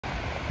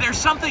There's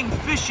something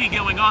fishy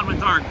going on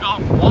with our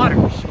Gulf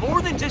waters.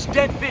 More than just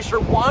dead fish are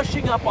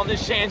washing up on the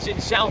sands in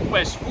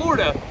southwest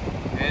Florida,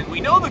 and we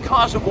know the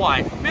cause of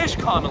why fish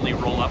commonly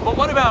roll up, but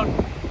what about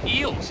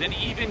eels and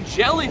even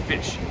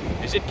jellyfish?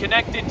 Is it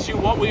connected to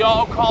what we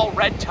all call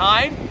red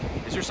tide?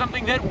 Is there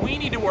something that we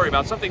need to worry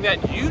about, something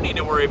that you need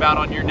to worry about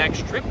on your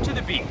next trip to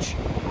the beach?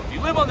 Or if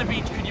you live on the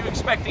beach, could you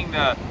expecting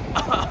the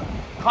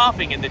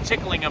coughing and the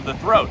tickling of the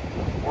throat?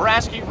 We're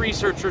asking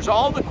researchers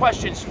all the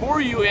questions for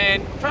you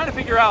and trying to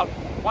figure out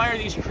why are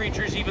these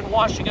creatures even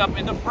washing up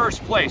in the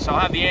first place. I'll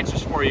have the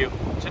answers for you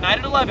tonight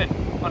at 11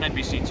 on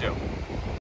NBC2.